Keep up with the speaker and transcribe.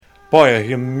Boy, a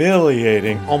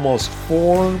humiliating almost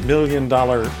 $4 million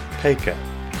pay cut,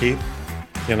 Keith.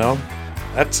 You know,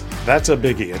 that's a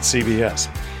biggie at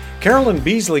CBS. Carolyn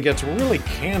Beasley gets really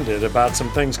candid about some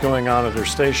things going on at her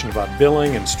station about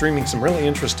billing and streaming, some really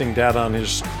interesting data on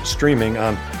his streaming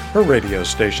on her radio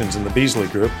stations in the Beasley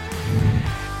Group.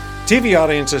 TV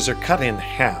audiences are cut in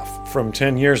half from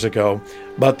 10 years ago,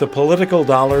 but the political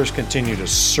dollars continue to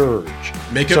surge.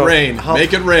 Make it rain.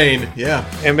 Make it rain. Yeah.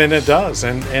 I mean, it does.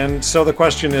 And so the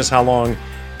question is, how long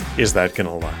is that going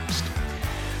to last?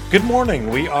 Good morning.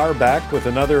 We are back with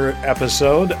another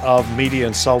episode of Media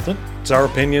Insultant. It's our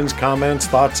opinions, comments,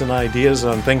 thoughts, and ideas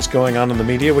on things going on in the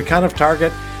media. We kind of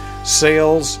target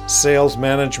sales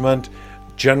management,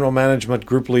 general management,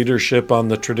 group leadership on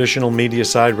the traditional media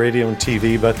side, radio and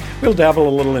TV, but we'll dabble a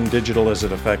little in digital as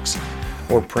it affects,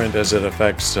 or print as it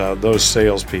affects those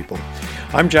salespeople.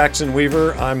 I'm Jackson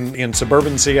Weaver. I'm in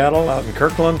suburban Seattle, out in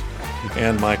Kirkland,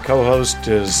 and my co-host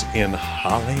is in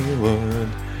Hollywood.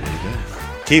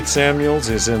 Keith Samuels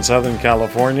is in Southern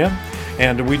California,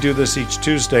 and we do this each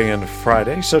Tuesday and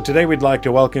Friday. So today we'd like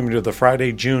to welcome you to the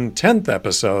Friday, June 10th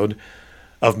episode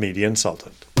of Media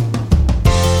Insultant.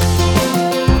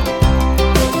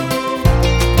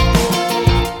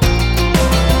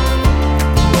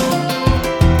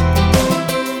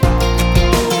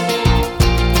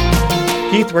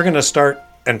 Keith, we're going to start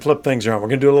and flip things around. We're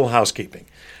going to do a little housekeeping.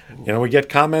 You know, we get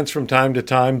comments from time to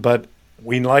time, but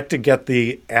we like to get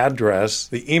the address,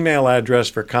 the email address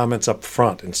for comments up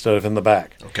front instead of in the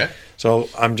back. Okay. So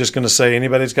I'm just going to say,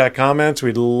 anybody's got comments,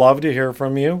 we'd love to hear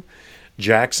from you.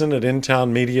 Jackson at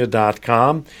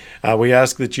intownmedia.com. We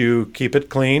ask that you keep it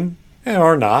clean,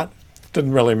 or not.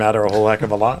 Doesn't really matter a whole heck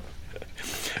of a lot.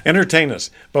 Entertain us,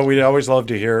 but we'd always love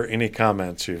to hear any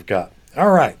comments you've got.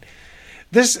 All right.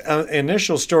 This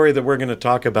initial story that we're going to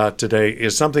talk about today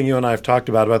is something you and I have talked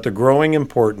about the growing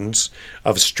importance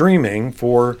of streaming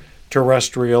for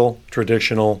terrestrial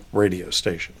traditional radio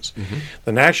stations. Mm-hmm.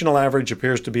 The national average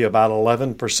appears to be about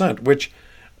 11%, which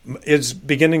is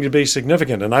beginning to be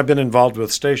significant. And I've been involved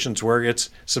with stations where it's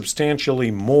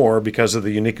substantially more because of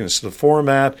the uniqueness of the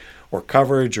format or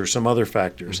coverage or some other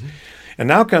factors. Mm-hmm. And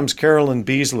now comes Carolyn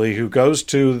Beasley, who goes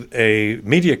to a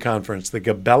media conference, the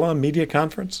Gabella Media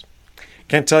Conference.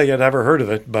 Can't tell you I'd ever heard of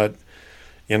it, but,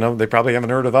 you know, they probably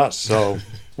haven't heard of us, so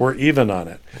we're even on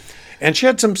it. And she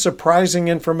had some surprising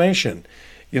information.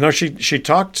 You know, she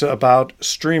talked about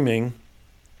streaming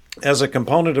as a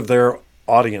component of their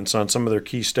audience on some of their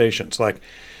key stations, like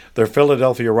their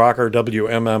Philadelphia rocker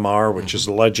WMMR, which is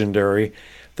legendary.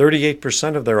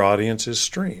 38% of their audience is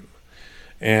stream.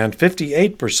 And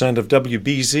 58% of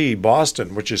WBZ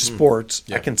Boston, which is sports.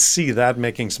 Yeah. I can see that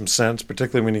making some sense,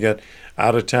 particularly when you get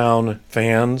out-of-town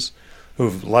fans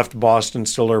who've left Boston,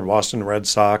 still are Boston Red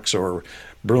Sox or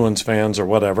Bruins fans or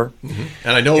whatever. Mm-hmm.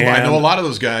 And I know a lot of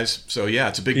those guys, so yeah,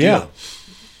 it's a big deal. Yeah,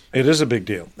 it is a big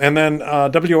deal. And then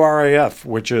WRAF,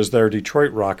 which is their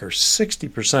Detroit rocker,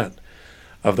 60%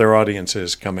 of their audience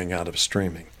is coming out of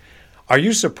streaming. Are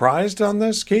you surprised on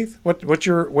this, Keith? What's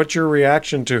your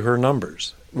reaction to her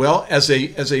numbers? Well, as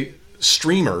a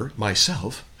streamer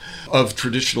myself of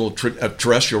traditional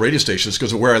terrestrial radio stations,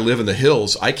 because of where I live in the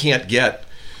hills, I can't get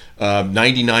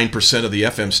 99% of the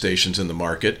FM stations in the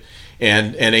market,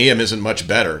 and AM isn't much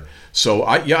better. So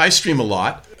I stream a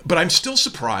lot, but I'm still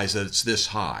surprised that it's this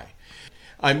high.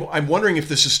 I'm wondering if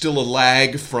this is still a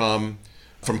lag from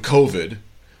COVID,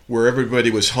 where everybody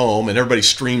was home and everybody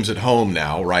streams at home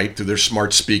now, right, through their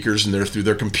smart speakers and through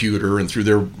their computer and through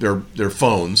their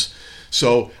phones.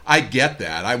 So I get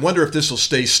that. I wonder if this will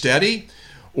stay steady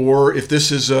or if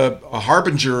this is a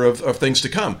harbinger of things to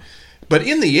come. But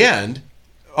in the end,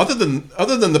 other than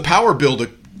the power bill to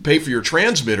pay for your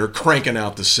transmitter cranking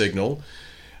out the signal,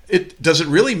 does it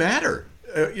really matter?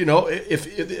 If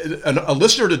a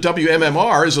listener to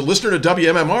WMMR is a listener to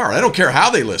WMMR, I don't care how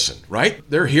they listen, right?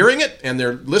 They're hearing it, and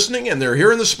they're listening, and they're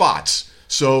hearing the spots.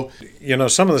 So, you know,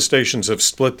 some of the stations have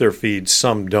split their feeds,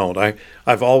 some don't.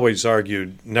 I've always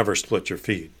argued never split your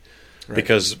feed. Right.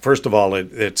 Because, first of all,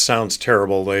 it sounds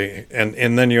terrible.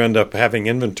 And then you end up having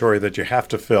inventory that you have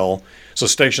to fill. So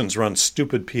stations run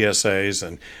stupid PSAs,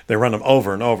 and they run them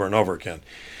over and over and over again.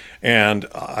 And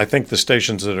I think the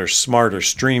stations that are smart are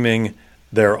streaming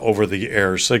their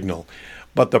over-the-air signal.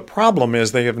 But the problem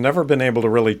is they have never been able to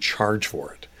really charge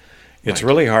for it. It's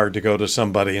really hard to go to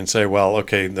somebody and say, well,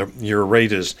 okay, your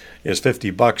rate is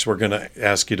 $50. We're going to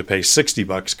ask you to pay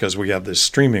 $60 because we have this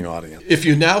streaming audience. If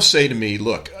you now say to me,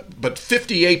 look, but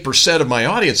 58% of my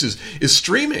audience is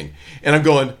streaming. And I'm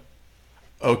going,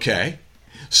 okay,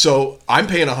 so I'm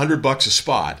paying $100 a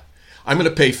spot. I'm going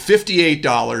to pay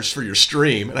 $58 for your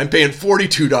stream, and I'm paying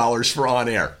 $42 for on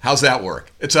air. How's that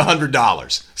work? It's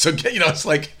 $100. So it's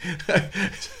like,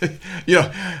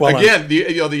 well, again,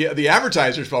 the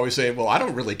advertisers probably saying, well, I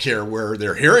don't really care where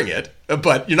they're hearing it,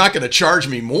 but you're not going to charge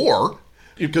me more.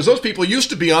 Because those people used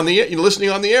to be on the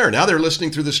listening on the air. Now they're listening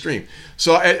through the stream.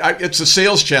 So it's a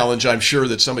sales challenge, I'm sure,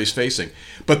 that somebody's facing.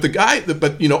 But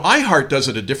iHeart does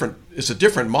it it's a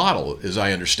different model, as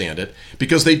I understand it,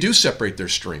 because they do separate their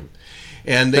stream.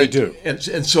 And they do.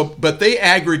 And so, but they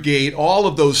aggregate all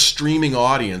of those streaming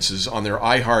audiences on their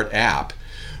iHeart app,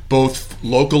 both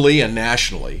locally and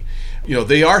nationally.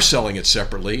 They are selling it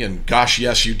separately. And gosh,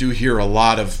 yes, you do hear a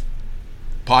lot of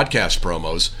podcast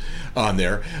promos on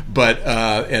there, but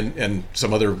and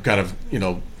some other kind of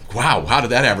wow, how did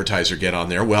that advertiser get on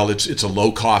there? Well, it's a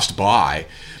low cost buy.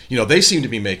 They seem to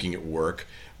be making it work.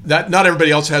 That not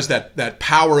everybody else has that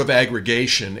power of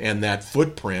aggregation and that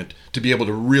footprint to be able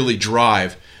to really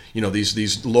drive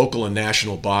these local and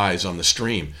national buys on the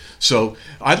stream. So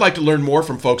I'd like to learn more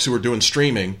from folks who are doing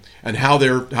streaming and how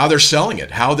they're selling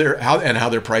it, how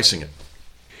they're pricing it.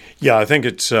 Yeah, I think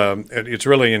it's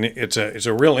really it's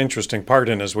a real interesting part,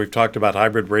 and as we've talked about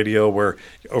hybrid radio, where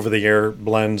over the air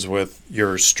blends with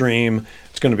your stream,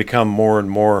 it's going to become more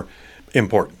and more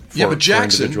important for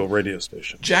individual radio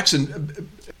stations. Jackson,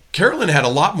 Carolyn had a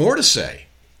lot more to say.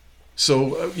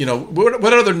 So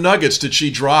what other nuggets did she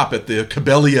drop at the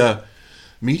Cabela's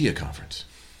media conference?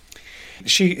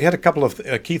 She had a couple of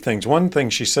key things. One thing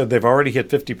she said, they've already hit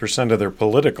 50% of their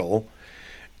political.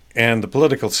 And the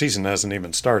political season hasn't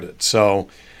even started. So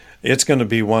it's going to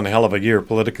be one hell of a year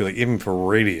politically, even for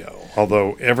radio.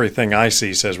 Although everything I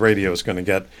see says radio is going to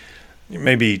get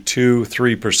maybe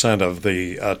 2-3% of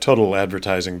the total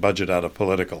advertising budget out of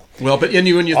political. Well, but when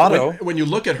you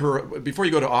look at her, before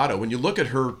you go to Otto, when you look at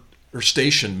her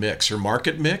station mix, her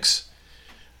market mix,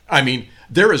 I mean,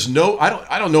 there is I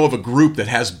don't know of a group that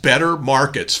has better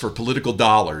markets for political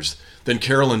dollars than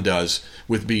Carolyn does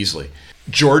with Beasley.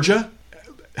 Georgia,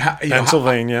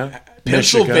 Pennsylvania,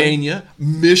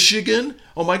 Michigan.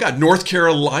 Oh my God, North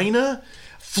Carolina,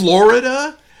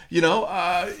 Florida.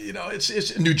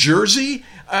 It's New Jersey.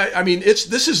 I mean,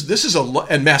 this is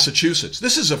and Massachusetts.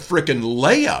 This is a frickin'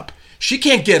 layup. She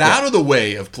can't get out of the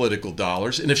way of political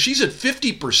dollars, and if she's at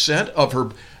 50% of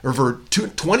her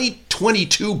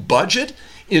 2022 budget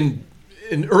in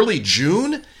early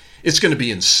June, it's going to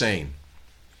be insane.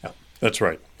 Yeah, that's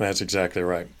right. That's exactly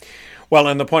right. Well,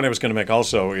 and the point I was going to make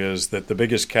also is that the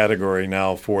biggest category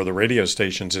now for the radio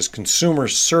stations is consumer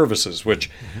services, which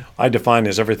I define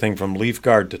as everything from Leaf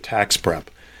Guard to tax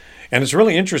prep. And it's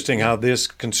really interesting how this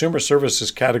consumer services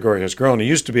category has grown. It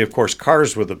used to be, of course,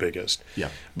 cars were the biggest. Yeah.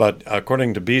 But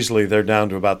according to Beasley, they're down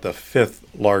to about the 5th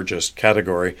largest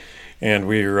category. And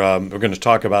we're going to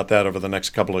talk about that over the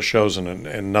next couple of shows in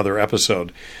another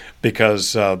episode,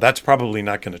 because that's probably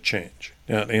not going to change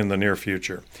in the near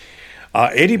future.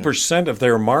 80% of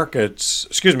their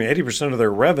of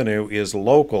their revenue is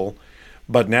local,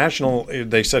 but national,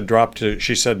 she said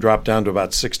dropped down to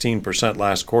about 16%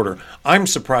 last quarter. I'm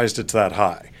surprised it's that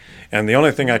high. And the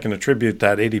only thing I can attribute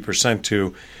that 80%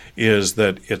 to is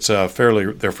that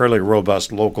they're fairly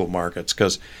robust local markets.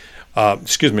 Because, let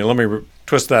me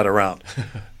twist that around.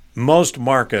 Most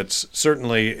markets,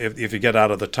 certainly if you get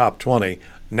out of the top 20,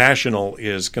 national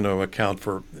is going to account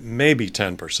for maybe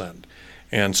 10%.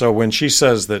 And so when she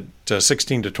says that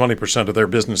 16 to 20% of their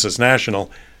business is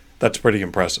national, that's pretty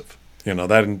impressive.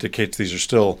 That indicates these are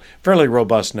still fairly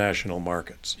robust national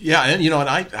markets. Yeah, and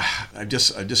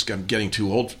I'm getting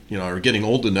too old, or getting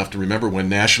old enough to remember when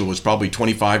national was probably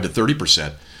 25 to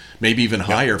 30%, maybe even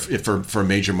higher for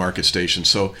major market stations.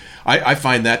 So I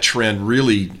find that trend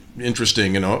really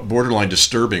interesting and borderline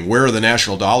disturbing. Where are the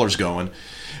national dollars going?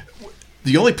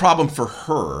 The only problem for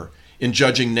her in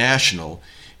judging national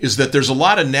is that there's a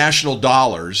lot of national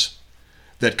dollars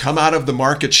that come out of the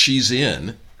market she's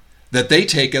in that they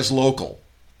take as local.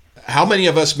 How many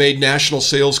of us made national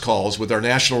sales calls with our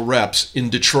national reps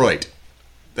in Detroit?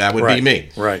 That would be me.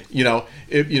 Right. Maybe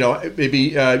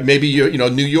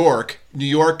New York,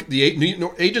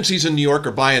 the agencies in New York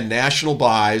are buying national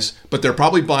buys, but they're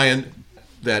probably buying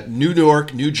that New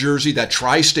York, New Jersey, that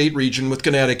tri-state region with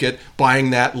Connecticut, buying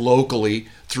that locally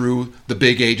through the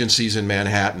big agencies in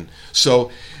Manhattan.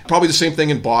 So probably the same thing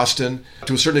in Boston.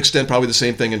 To a certain extent, probably the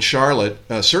same thing in Charlotte.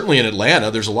 Certainly in Atlanta,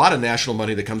 there's a lot of national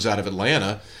money that comes out of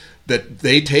Atlanta that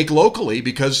they take locally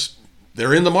because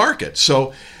they're in the market.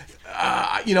 So,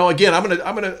 again,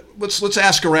 let's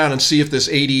ask around and see if this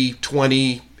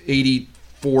 80-20,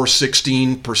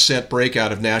 84-16%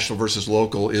 breakout of national versus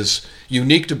local is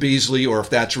unique to Beasley, or if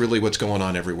that's really what's going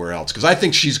on everywhere else. Because I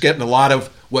think she's getting a lot of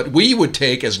What we would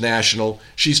take as national,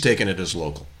 she's taking it as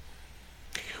local.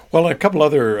 Well, a couple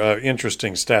other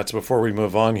interesting stats before we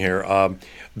move on here.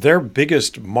 Their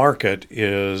biggest market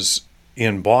is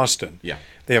in Boston. Yeah.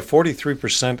 They have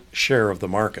 43% share of the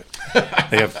market.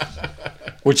 They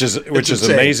have, which is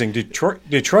insane. amazing.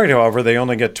 Detroit, however, they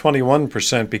only get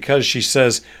 21% because she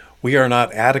says we are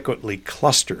not adequately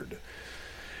clustered.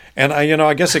 And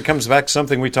I guess it comes back to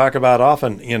something we talk about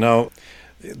often.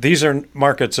 These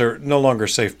markets are no longer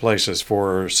safe places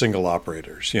for single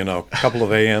operators. A couple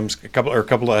of AMs, a couple of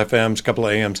FMs, a couple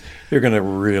of AMs. You're going to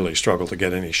really struggle to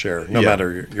get any share, no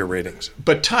matter your ratings.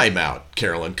 But time out,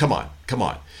 Carolyn. Come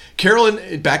on.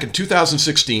 Carolyn, back in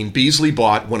 2016, Beasley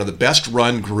bought one of the best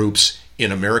run groups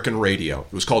in American radio.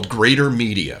 It was called Greater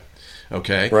Media.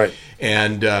 Okay? Right.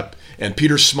 And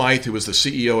Peter Smythe, who was the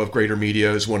CEO of Greater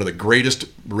Media, is one of the greatest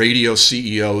radio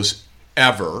CEOs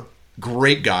ever.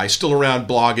 Great guy, still around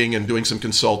blogging and doing some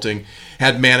consulting.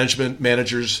 Had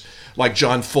managers like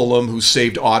John Fulham, who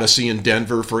saved Odyssey in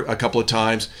Denver for a couple of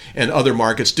times, and other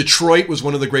markets. Detroit was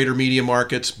one of the greater media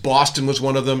markets. Boston was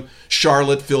one of them.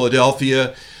 Charlotte,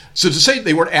 Philadelphia. So to say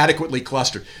they weren't adequately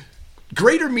clustered.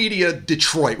 Greater Media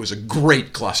Detroit was a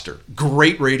great cluster.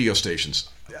 Great radio stations.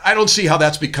 I don't see how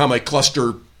that's become a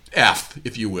cluster F,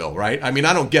 if you will, right? I mean,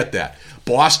 I don't get that.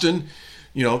 Boston,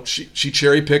 she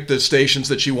cherry-picked the stations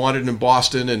that she wanted in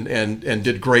Boston and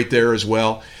did great there as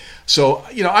well. So,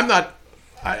 I'm not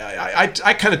 –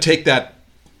 I kind of take that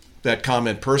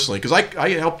comment personally because I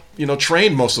helped,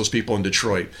 train most of those people in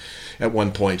Detroit at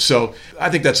one point. So I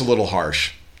think that's a little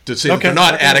harsh to say that they're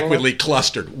not adequately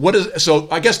clustered. So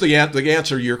I guess the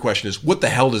answer to your question is, what the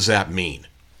hell does that mean?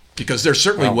 Because they're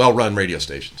certainly well-run radio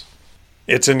stations.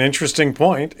 It's an interesting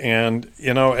point, and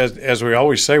as we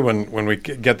always say when we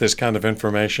get this kind of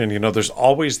information, there's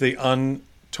always the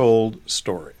untold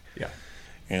story. Yeah.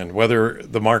 And whether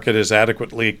the market is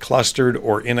adequately clustered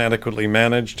or inadequately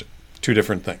managed, two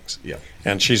different things. Yeah.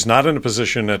 And she's not in a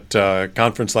position at a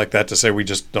conference like that to say we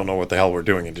just don't know what the hell we're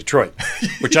doing in Detroit,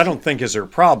 which I don't think is her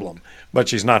problem, but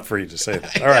she's not free to say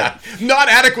that. All right. Yeah. Not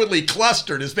adequately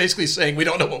clustered is basically saying we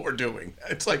don't know what we're doing.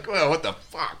 It's like, well, what the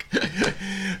fuck?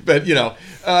 But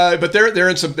but they're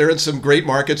in some great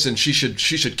markets, and she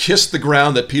should kiss the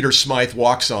ground that Peter Smythe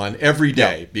walks on every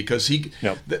day because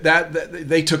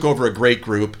they took over a great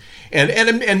group,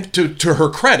 and to her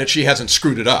credit, she hasn't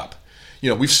screwed it up.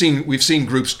 We've seen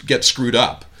groups get screwed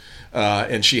up,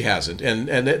 and she hasn't,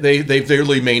 and they've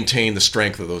really maintained the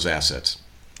strength of those assets.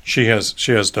 She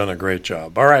has done a great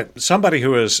job. All right, somebody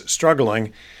who is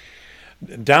struggling,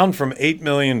 down from $8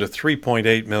 million to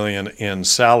 $3.8 million in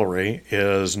salary,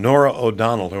 is Norah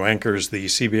O'Donnell, who anchors the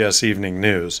CBS Evening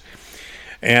News.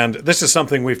 And this is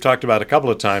something we've talked about a couple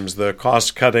of times: the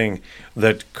cost cutting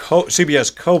that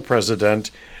CBS co-president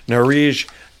Nareej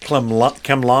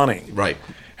Khemlani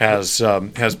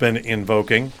has been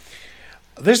invoking.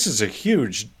 This is a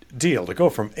huge deal to go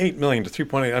from $8 million to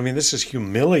 $3.8. I mean, this is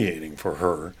humiliating for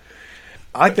her.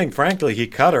 I think, frankly, he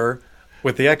cut her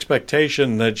with the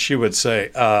expectation that she would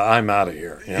say, "I'm out of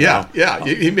here." Yeah.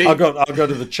 I'll go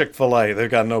to the Chick-fil-A. They've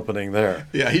got an opening there.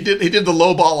 Yeah, he did the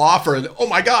lowball offer, and oh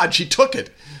my God, she took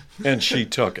it. And she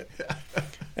took it.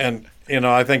 And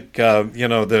I think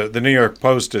the New York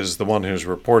Post is the one who's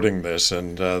reporting this,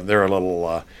 and they're a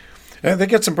little. They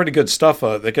get some pretty good stuff.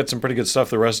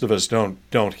 The rest of us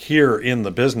don't hear in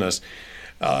the business,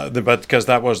 but because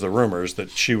that was the rumors that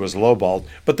she was lowballed.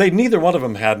 But neither one of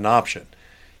them had an option.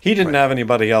 He didn't have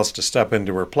anybody else to step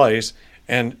into her place,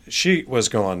 and she was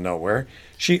going nowhere.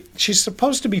 She's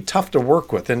supposed to be tough to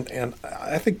work with, and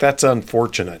I think that's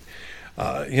unfortunate.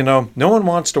 No one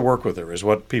wants to work with her, is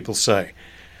what people say.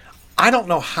 I don't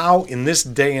know how in this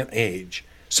day and age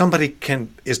somebody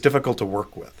is difficult to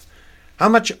work with. How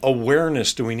much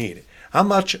awareness do we need? How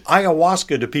much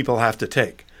ayahuasca do people have to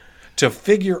take to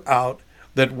figure out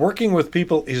that working with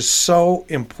people is so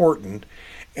important?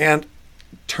 And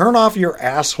turn off your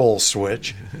asshole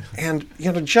switch and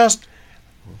just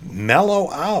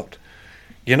mellow out.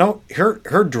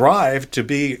 Her drive to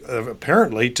be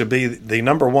apparently to be the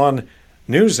number one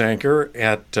news anchor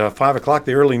at 5 o'clock,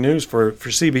 the early news for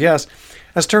CBS,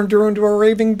 has turned her into a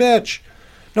raving bitch.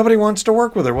 Nobody wants to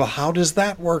work with her. Well, how does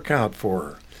that work out for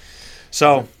her?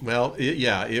 So,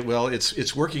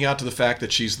 it's working out to the fact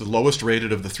that she's the lowest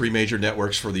rated of the three major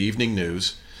networks for the evening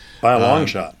news. By a long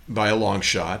shot. By a long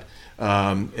shot.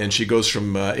 And she goes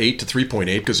from 8 to 3.8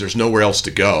 because there's nowhere else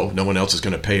to go. No one else is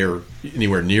going to pay her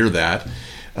anywhere near that.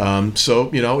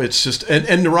 It's just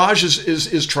and Niraj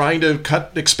is trying to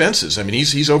cut expenses. I mean,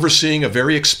 he's overseeing a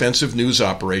very expensive news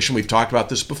operation. We've talked about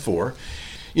this before.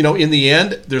 in the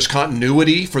end, there's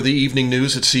continuity for the evening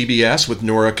news at CBS with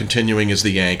Nora continuing as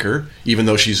the anchor, even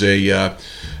though she's a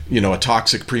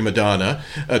toxic prima donna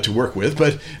to work with.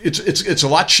 But it's a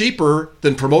lot cheaper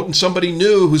than promoting somebody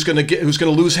new who's going to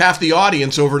lose half the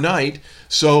audience overnight.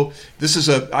 So this is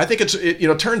I think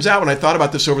it turns out when I thought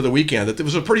about this over the weekend that it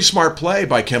was a pretty smart play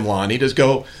by Khemlani to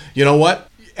go, you know what,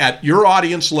 at your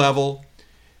audience level,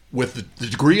 with the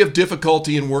degree of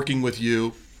difficulty in working with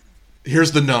you,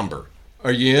 here's the number.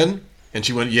 Are you in? And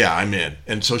she went, yeah, I'm in.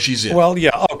 And so she's in. Well,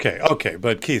 yeah, okay.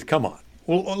 But Keith, come on.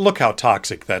 Well, look how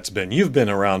toxic that's been. You've been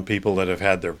around people that have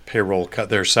had their payroll cut,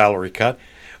 their salary cut.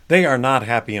 They are not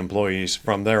happy employees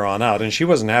from there on out. And she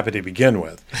wasn't happy to begin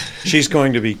with. She's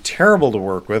going to be terrible to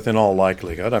work with in all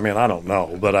likelihood. I mean, I don't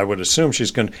know, but I would assume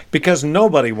she's going to, because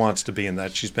nobody wants to be in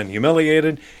that. She's been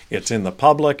humiliated. It's in the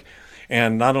public.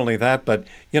 And not only that, but,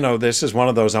 this is one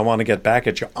of those I want to get back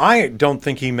at you. I don't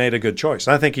think he made a good choice.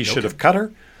 I think he should have cut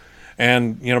her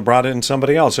and, brought in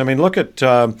somebody else. I mean, look at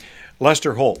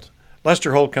Lester Holt.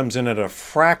 Lester Holt comes in at a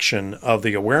fraction of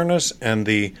the awareness and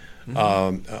the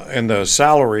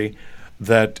salary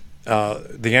that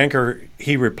the anchor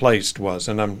he replaced was.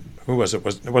 And who was it?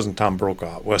 It wasn't Tom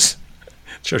Brokaw. It was.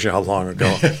 Shows you how long ago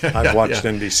I've watched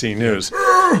NBC News.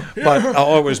 But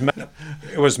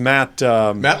it was Matt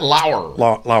Lauer.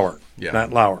 Lauer. Yeah.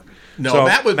 Matt Lauer. No, so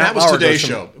Matt was Lauer Today's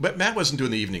show. But Matt wasn't doing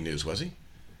the evening news, was he?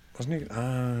 Wasn't he?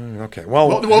 Okay.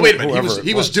 Well, wait a minute.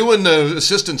 He was doing the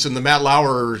assistants in the Matt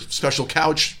Lauer special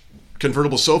couch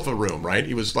convertible sofa room, right?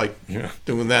 He was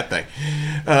doing that thing.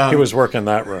 He was working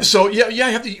that room. So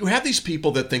you have these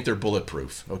people that think they're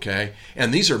bulletproof, okay?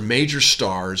 And these are major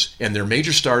stars, and they're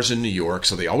major stars in New York,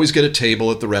 so they always get a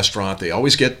table at the restaurant. They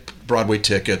always get Broadway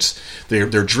tickets. They're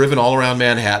driven all around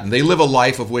Manhattan. They live a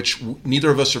life of which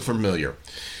neither of us are familiar,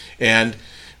 and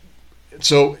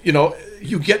so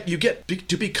you get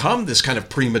to become this kind of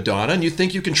prima donna, and you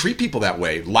think you can treat people that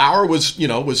way. Lauer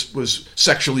was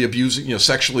sexually abusing,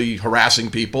 sexually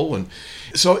harassing people, and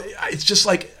so it's just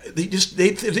like they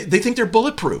think they're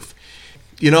bulletproof.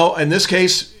 In this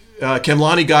case,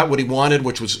 Khemlani got what he wanted,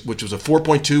 which was a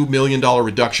 $4.2 million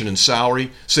reduction in salary.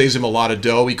 Saves him a lot of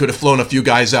dough. He could have flown a few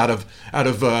guys out of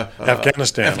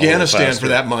Afghanistan for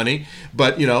that money,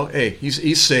 but hey,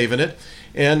 he's saving it.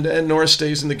 And Nora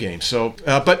stays in the game. So,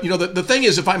 but the thing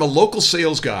is, if I'm a local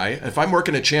sales guy, if I'm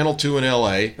working at Channel 2 in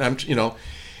LA,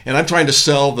 and I'm trying to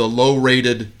sell the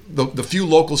low-rated, the few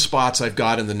local spots I've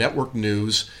got in the network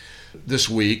news this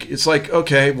week, it's like,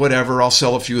 okay, whatever, I'll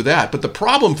sell a few of that. But the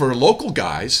problem for local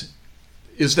guys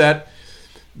is that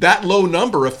low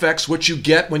number affects what you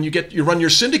get when you run your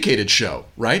syndicated show,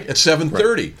 right, at 7:30.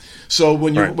 Right. So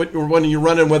when you're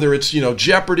running, whether it's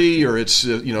Jeopardy or it's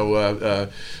Spin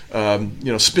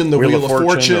the Wheel of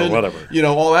Fortune, or whatever,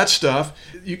 all that stuff,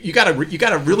 you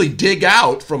gotta really dig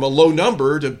out from a low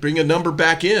number to bring a number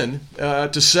back in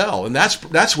to sell, and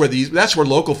that's where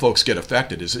local folks get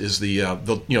affected is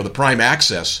the prime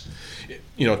access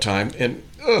time. And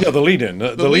the lead-in.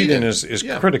 The lead-in is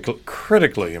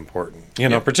critically important,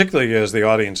 particularly as the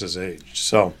audience has aged.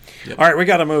 So, All right, we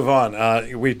got to move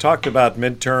on. We talked about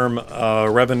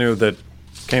midterm revenue that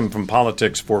came from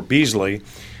politics for Beasley.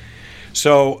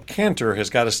 So Cantor has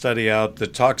got a study out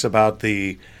that talks about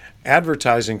the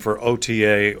advertising for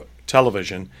OTA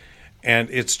television, and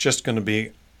it's just going to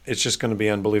be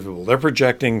unbelievable. They're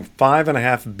projecting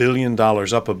 $5.5 billion,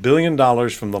 up $1 billion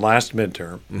from the last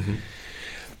midterm. Mm-hmm.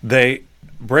 They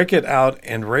break it out,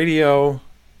 and radio,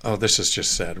 this is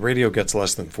just sad. Radio gets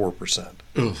less than 4%.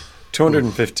 Oof.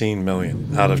 $215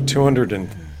 million out of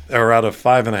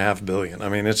 $5.5 billion. I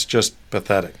mean, it's just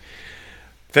pathetic.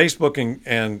 Facebook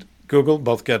and Google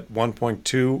both get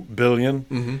 $1.2 billion.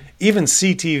 Mm-hmm. Even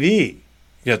CTV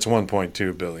gets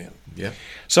 $1.2 billion. Yeah.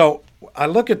 So I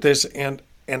look at this, and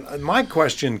my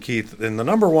question, Keith, and the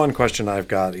number one question I've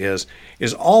got is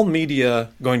all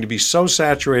media going to be so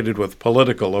saturated with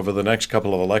political over the next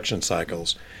couple of election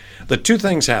cycles that two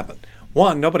things happen.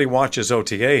 One, nobody watches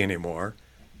OTA anymore.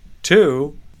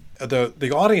 Two,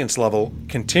 the audience level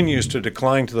continues to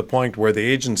decline to the point where the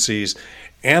agencies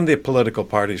and the political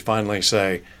parties finally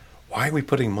say, why are we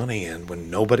putting money in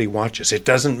when nobody watches? It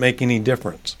doesn't make any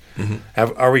difference.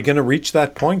 Mm-hmm. Are we going to reach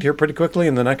that point here pretty quickly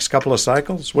in the next couple of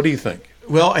cycles? What do you think?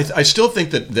 Well, I still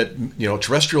think that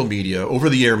terrestrial media,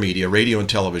 over-the-air media, radio and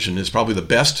television is probably the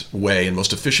best way and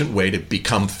most efficient way to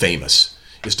become famous,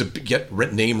 is to get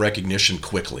name recognition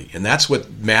quickly. And that's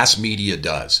what mass media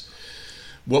does.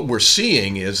 What we're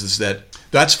seeing is that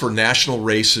that's for national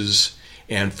races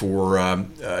and for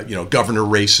governor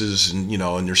races and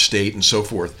in your state and so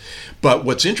forth. But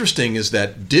what's interesting is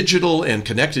that digital and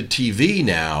connected TV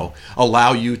now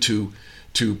allow you to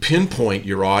to pinpoint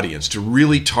your audience, to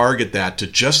really target that to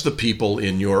just the people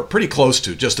in your, pretty close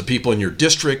to just the people in your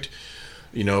district,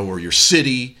 or your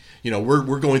city.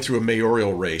 We're going through a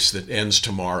mayoral race that ends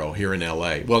tomorrow here in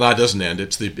LA. Well, that doesn't end.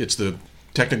 It's the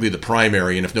technically the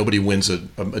primary, and if nobody wins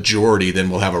a majority, then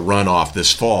we'll have a runoff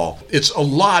this fall. It's a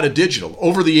lot of digital.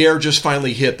 Over the air just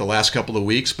finally hit the last couple of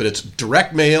weeks, but it's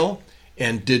direct mail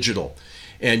and digital.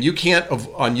 And you can't,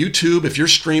 on YouTube, if you're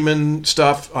streaming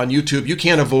stuff on YouTube, you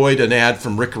can't avoid an ad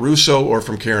from Rick Caruso or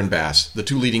from Karen Bass, the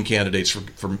two leading candidates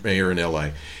for mayor in LA.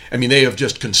 I mean, they have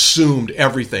just consumed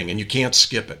everything, and you can't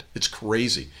skip it. It's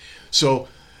crazy. So,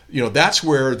 that's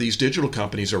where these digital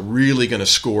companies are really going to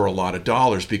score a lot of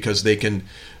dollars, because they can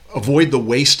avoid the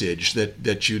wastage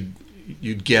that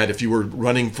you'd get if you were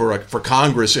running for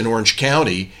Congress in Orange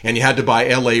County and you had to buy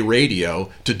LA radio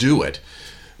to do it.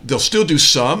 They'll still do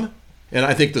some. And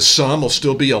I think the sum will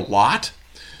still be a lot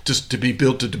to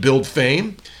build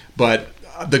fame, but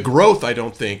the growth, I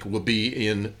don't think, will be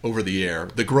in over the air.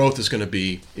 The growth is going to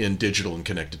be in digital and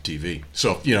connected TV.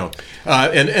 So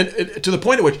and to the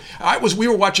point at which we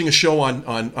were watching a show on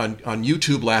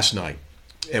YouTube last night,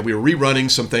 and we were rerunning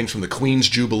some things from the Queen's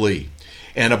Jubilee,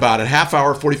 and about a half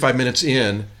hour, 45 minutes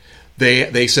in,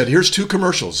 they said, here's two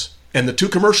commercials. And the two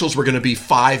commercials were going to be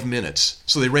 5 minutes.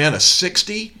 So they ran a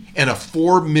 60 and a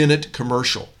 4-minute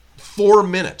commercial. 4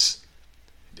 minutes.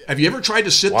 Have you ever tried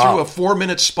to sit through a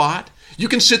 4-minute spot? You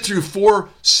can sit through 4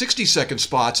 60-second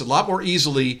spots a lot more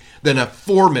easily than a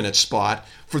 4-minute spot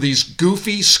for these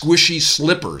goofy, squishy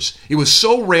slippers. It was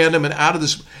so random and out of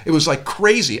this. It was like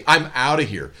crazy. I'm out of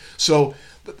here. So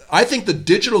I think the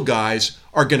digital guys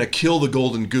are going to kill the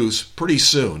golden goose pretty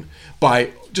soon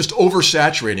by just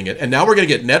oversaturating it. And now we're going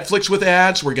to get Netflix with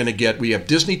ads. We have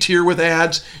Disney tier with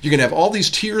ads. You're going to have all these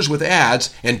tiers with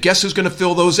ads. And guess who's going to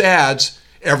fill those ads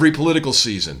every political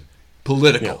season?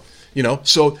 Political. Yeah.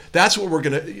 So that's what we're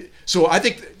going to. So I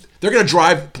think they're going to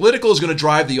drive. Political is going to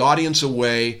drive the audience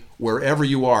away wherever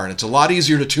you are. And it's a lot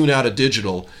easier to tune out of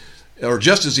digital, or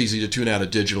just as easy to tune out of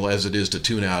digital as it is to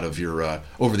tune out of your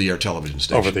over-the-air television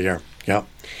station. Over the air, yeah.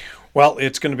 Well,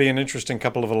 it's going to be an interesting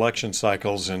couple of election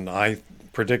cycles, and I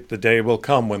predict the day will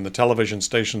come when the television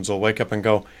stations will wake up and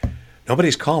go,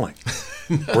 nobody's calling.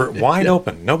 We're wide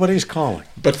open. Nobody's calling.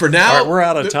 But for now, all right, we're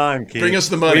out of time, Keith. Bring us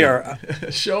the money.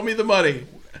 Show me the money.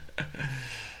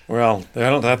 Well,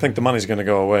 I think the money's going to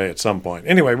go away at some point.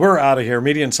 Anyway, we're out of here.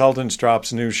 Media Insultants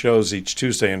drops new shows each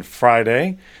Tuesday and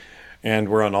Friday, and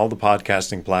we're on all the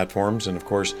podcasting platforms. And, of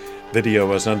course,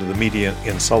 video is under the Media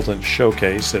Insultant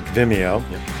Showcase at Vimeo.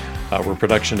 Yep. We're a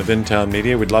production of InTown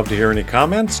Media. We'd love to hear any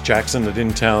comments. Jackson at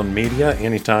InTown Media.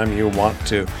 Anytime you want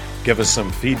to give us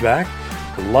some feedback,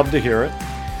 we'd love to hear it.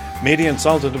 Media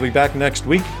Insultant will be back next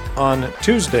week on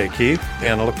Tuesday, Keith,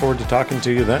 and I look forward to talking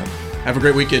to you then. Have a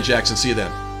great weekend, Jackson. See you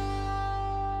then.